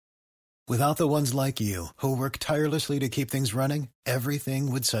Without the ones like you, who work tirelessly to keep things running,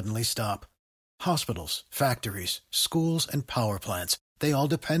 everything would suddenly stop. Hospitals, factories, schools, and power plants, they all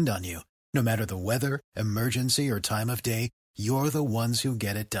depend on you. No matter the weather, emergency, or time of day, you're the ones who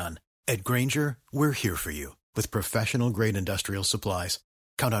get it done. At Grainger, we're here for you with professional-grade industrial supplies.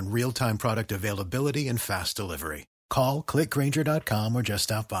 Count on real-time product availability and fast delivery. Call, click Grainger.com, or just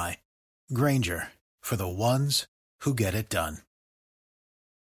stop by. Grainger, for the ones who get it done.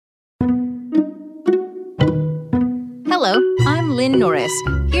 Hello, I'm Lynn Norris.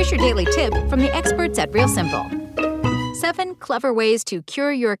 Here's your daily tip from the experts at Real Simple. 7 clever ways to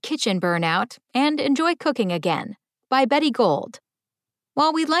cure your kitchen burnout and enjoy cooking again, by Betty Gold.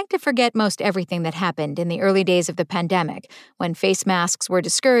 While we'd like to forget most everything that happened in the early days of the pandemic, when face masks were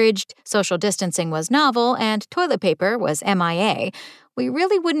discouraged, social distancing was novel, and toilet paper was MIA, we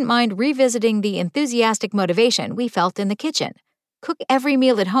really wouldn't mind revisiting the enthusiastic motivation we felt in the kitchen. Cook every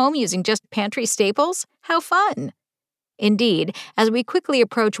meal at home using just pantry staples? How fun! Indeed, as we quickly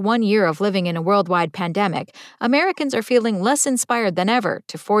approach 1 year of living in a worldwide pandemic, Americans are feeling less inspired than ever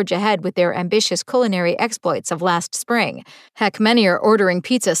to forge ahead with their ambitious culinary exploits of last spring. Heck, many are ordering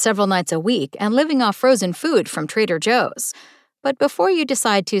pizza several nights a week and living off frozen food from Trader Joe's. But before you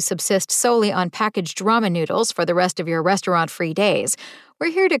decide to subsist solely on packaged ramen noodles for the rest of your restaurant-free days,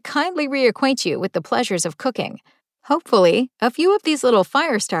 we're here to kindly reacquaint you with the pleasures of cooking. Hopefully, a few of these little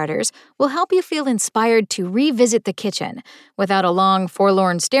fire starters will help you feel inspired to revisit the kitchen without a long,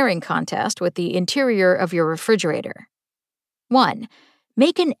 forlorn staring contest with the interior of your refrigerator. 1.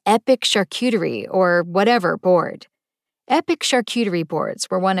 Make an epic charcuterie or whatever board. Epic charcuterie boards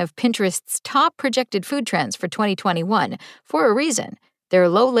were one of Pinterest's top projected food trends for 2021 for a reason. They're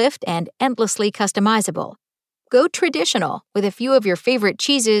low-lift and endlessly customizable. Go traditional with a few of your favorite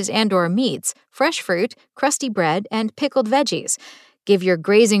cheeses and/or meats, fresh fruit, crusty bread, and pickled veggies. Give your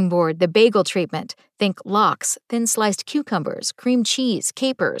grazing board the bagel treatment. Think lox, thin-sliced cucumbers, cream cheese,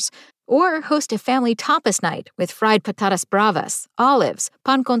 capers. Or host a family tapas night with fried patatas bravas, olives,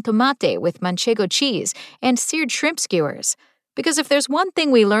 pan con tomate with manchego cheese, and seared shrimp skewers. Because if there's one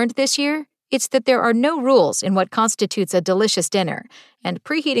thing we learned this year, it's that there are no rules in what constitutes a delicious dinner, and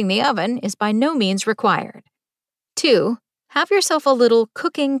preheating the oven is by no means required. 2. Have yourself a little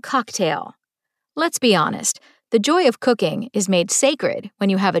cooking cocktail. Let's be honest, the joy of cooking is made sacred when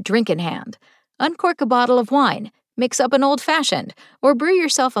you have a drink in hand. Uncork a bottle of wine, mix up an old-fashioned, or brew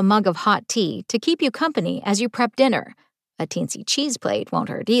yourself a mug of hot tea to keep you company as you prep dinner. A teensy cheese plate won't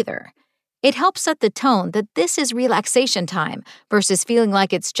hurt either. It helps set the tone that this is relaxation time versus feeling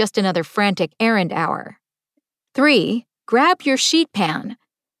like it's just another frantic errand hour. 3. Grab your sheet pan.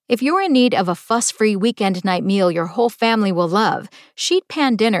 If you're in need of a fuss-free weekend night meal your whole family will love, sheet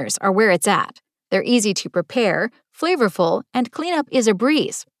pan dinners are where it's at. They're easy to prepare, flavorful, and cleanup is a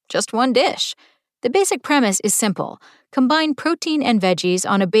breeze. Just one dish. The basic premise is simple. Combine protein and veggies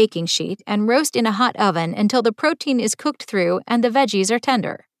on a baking sheet and roast in a hot oven until the protein is cooked through and the veggies are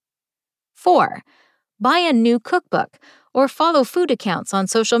tender. 4. Buy a new cookbook or follow food accounts on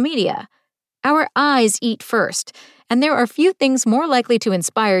social media. Our eyes eat first, and there are few things more likely to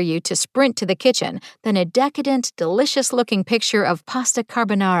inspire you to sprint to the kitchen than a decadent, delicious-looking picture of pasta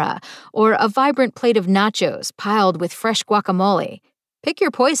carbonara or a vibrant plate of nachos piled with fresh guacamole. Pick your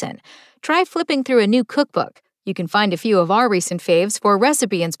poison. Try flipping through a new cookbook. You can find a few of our recent faves for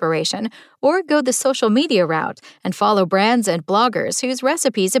recipe inspiration, or go the social media route and follow brands and bloggers whose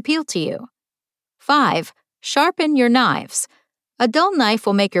recipes appeal to you. 5. Sharpen your knives. A dull knife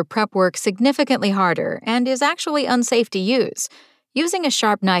will make your prep work significantly harder and is actually unsafe to use. Using a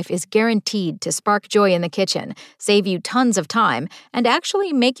sharp knife is guaranteed to spark joy in the kitchen, save you tons of time, and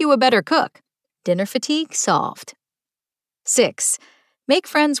actually make you a better cook. Dinner fatigue solved. 6. Make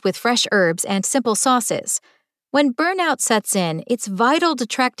friends with fresh herbs and simple sauces. When burnout sets in, it's vital to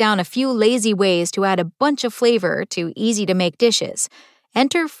track down a few lazy ways to add a bunch of flavor to easy-to-make dishes.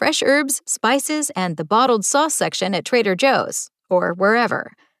 Enter fresh herbs, spices, and the bottled sauce section at Trader Joe's, or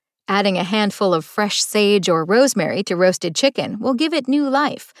wherever. Adding a handful of fresh sage or rosemary to roasted chicken will give it new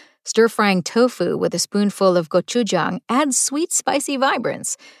life. Stir-frying tofu with a spoonful of gochujang adds sweet, spicy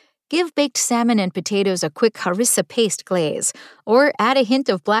vibrance. Give baked salmon and potatoes a quick harissa paste glaze, or add a hint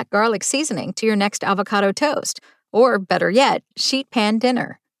of black garlic seasoning to your next avocado toast, or better yet, sheet pan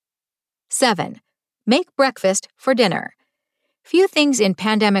dinner. 7. Make breakfast for dinner. Few things in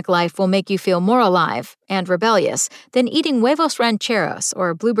pandemic life will make you feel more alive and rebellious than eating huevos rancheros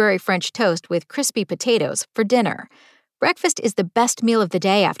or blueberry French toast with crispy potatoes for dinner. Breakfast is the best meal of the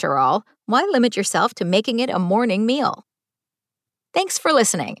day, after all. Why limit yourself to making it a morning meal? Thanks for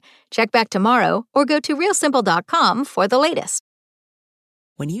listening. Check back tomorrow or go to realsimple.com for the latest.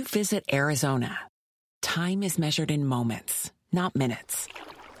 When you visit Arizona, time is measured in moments, not minutes.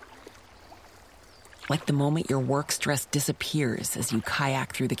 Like the moment your work stress disappears as you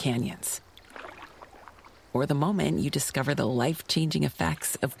kayak through the canyons. Or the moment you discover the life-changing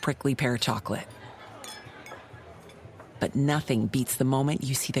effects of prickly pear chocolate. But nothing beats the moment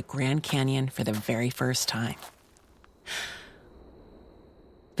you see the Grand Canyon for the very first time.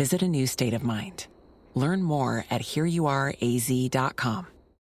 Visit a new state of mind. Learn more at hereyouareaz.com.